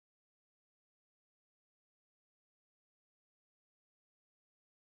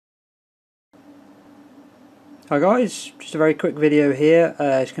Hi guys, just a very quick video here.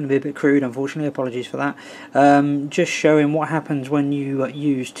 It's going to be a bit crude, unfortunately, apologies for that. Just showing what happens when you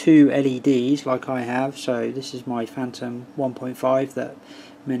use two LEDs like I have. So this is my Phantom 1.5 that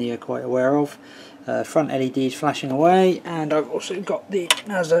many are quite aware of. Front LEDs flashing away, and I've also got the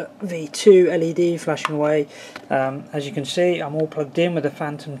NAZA V2 LED flashing away. As you can see, I'm all plugged in with a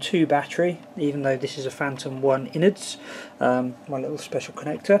Phantom 2 battery, even though this is a Phantom 1 innards, my little special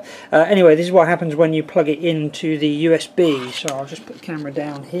connector. Anyway, this is what happens when you plug it into the USB. So I'll just put the camera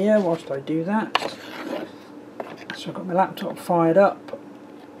down here whilst I do that. So I've got my laptop fired up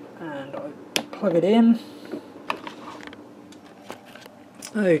and I plug it in.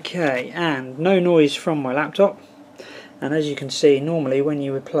 Okay, and no noise from my laptop, and as you can see, normally when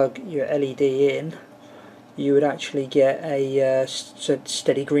you would plug your LED in, you would actually get a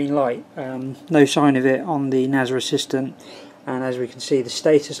steady green light. No sign of it on the NAZA Assistant, and as we can see, the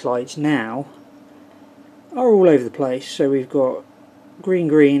status lights now are all over the place. So we've got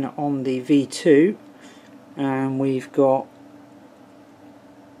green on the V2, and we've got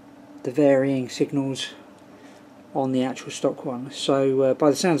the varying signals on the actual stock one. So by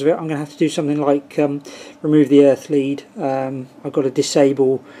the sounds of it, I'm going to have to do something like remove the earth lead. I've got to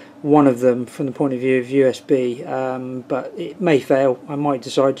disable one of them from the point of view of USB, but it may fail. I might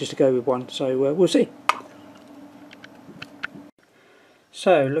decide just to go with one, so we'll see.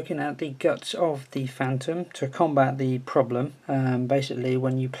 So looking at the guts of the Phantom to combat the problem, basically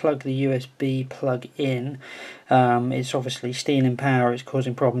when you plug the USB plug in, it's obviously stealing power, it's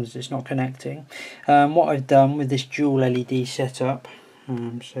causing problems, it's not connecting. What I've done with this dual LED setup,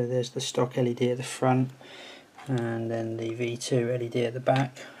 so there's the stock LED at the front and then the V2 LED at the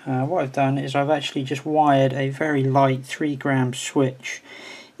back. What I've done is I've actually just wired a very light 3-gram switch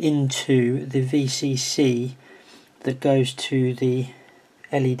into the VCC that goes to the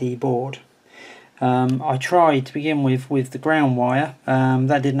LED board. I tried to begin with the ground wire.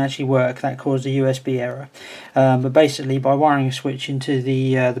 That didn't actually work, that caused a USB error, but basically by wiring a switch into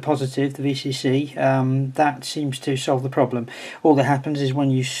the positive, the VCC, that seems to solve the problem. All that happens is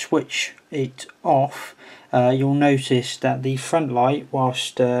when you switch it off, you'll notice that the front light,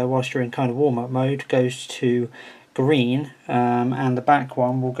 whilst you're in kind of warm-up mode, goes to green, and the back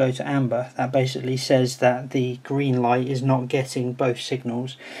one will go to amber. That basically says that the green light is not getting both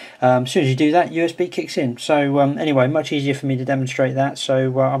signals. As soon as you do that, USB kicks in. So anyway, much easier for me to demonstrate that,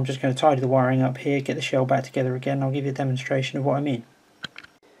 so I'm just going to tidy the wiring up here, get the shell back together again, I'll give you a demonstration of what I mean.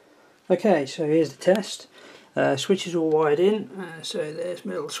 Okay, so here's the test. Switch is all wired in, so there's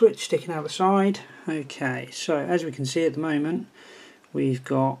my little switch sticking out the side. Okay, so as we can see at the moment, we've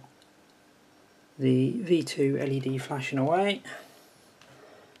got the V2 LED flashing away,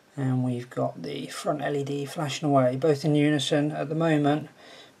 and we've got the front LED flashing away, both in unison at the moment.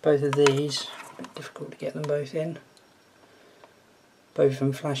 Both of these, a bit difficult to get them both in, both of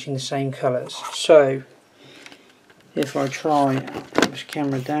them flashing the same colours. So if I try and put this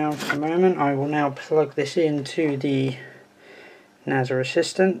camera down for a moment, I will now plug this into the NAZA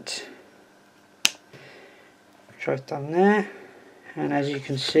Assistant, which I've done there, and as you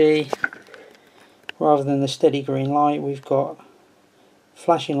can see, rather than the steady green light, we've got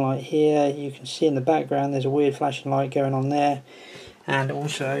flashing light here. You can see in the background there's a weird flashing light going on there, and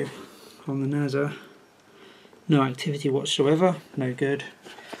also on the NAZA, no activity whatsoever, no good.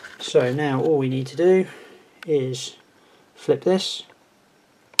 So now all we need to do is flip this.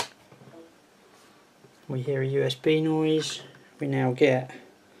 We hear a USB noise, we now get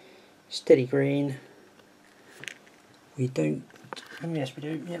steady green. We don't, oh yes we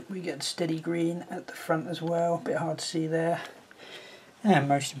do, yep, we get steady green at the front as well, a bit hard to see there. And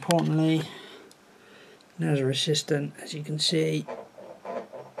most importantly, NAZA Assistant, as you can see,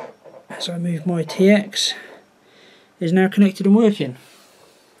 as I move my TX, is now connected and working.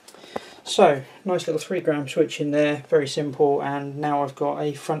 So, nice little 3-gram switch in there, very simple, and now I've got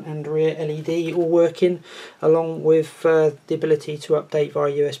a front and rear LED all working, along with the ability to update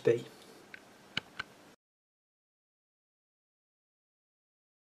via USB.